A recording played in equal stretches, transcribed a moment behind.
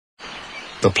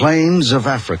The plains of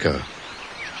Africa,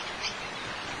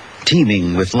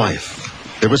 teeming with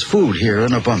life. There was food here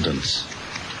in abundance.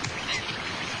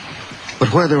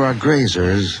 But where there are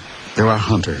grazers, there are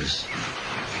hunters.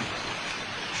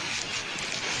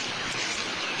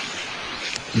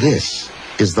 This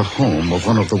is the home of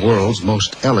one of the world's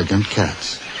most elegant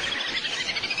cats.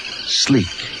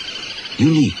 Sleek,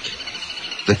 unique,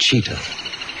 the cheetah,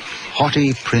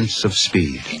 haughty prince of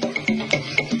speed.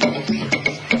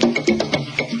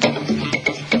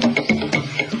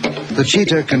 The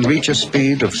cheetah can reach a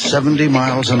speed of 70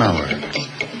 miles an hour.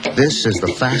 This is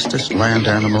the fastest land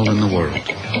animal in the world.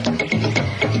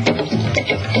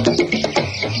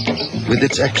 With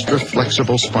its extra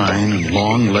flexible spine and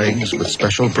long legs with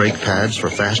special brake pads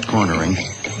for fast cornering,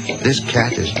 this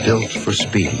cat is built for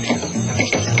speed.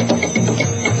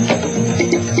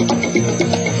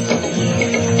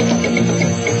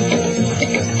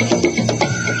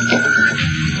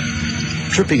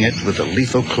 Tripping it with a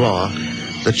lethal claw,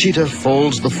 the cheetah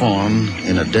folds the fawn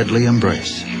in a deadly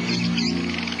embrace.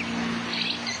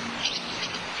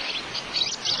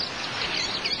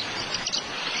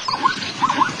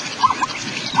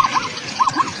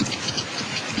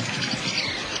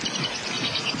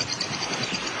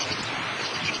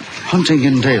 Hunting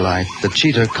in daylight, the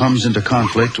cheetah comes into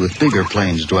conflict with bigger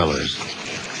plains dwellers.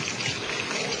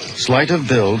 Slight of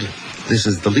build, this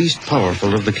is the least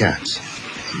powerful of the cats.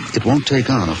 It won't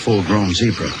take on a full-grown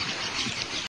zebra.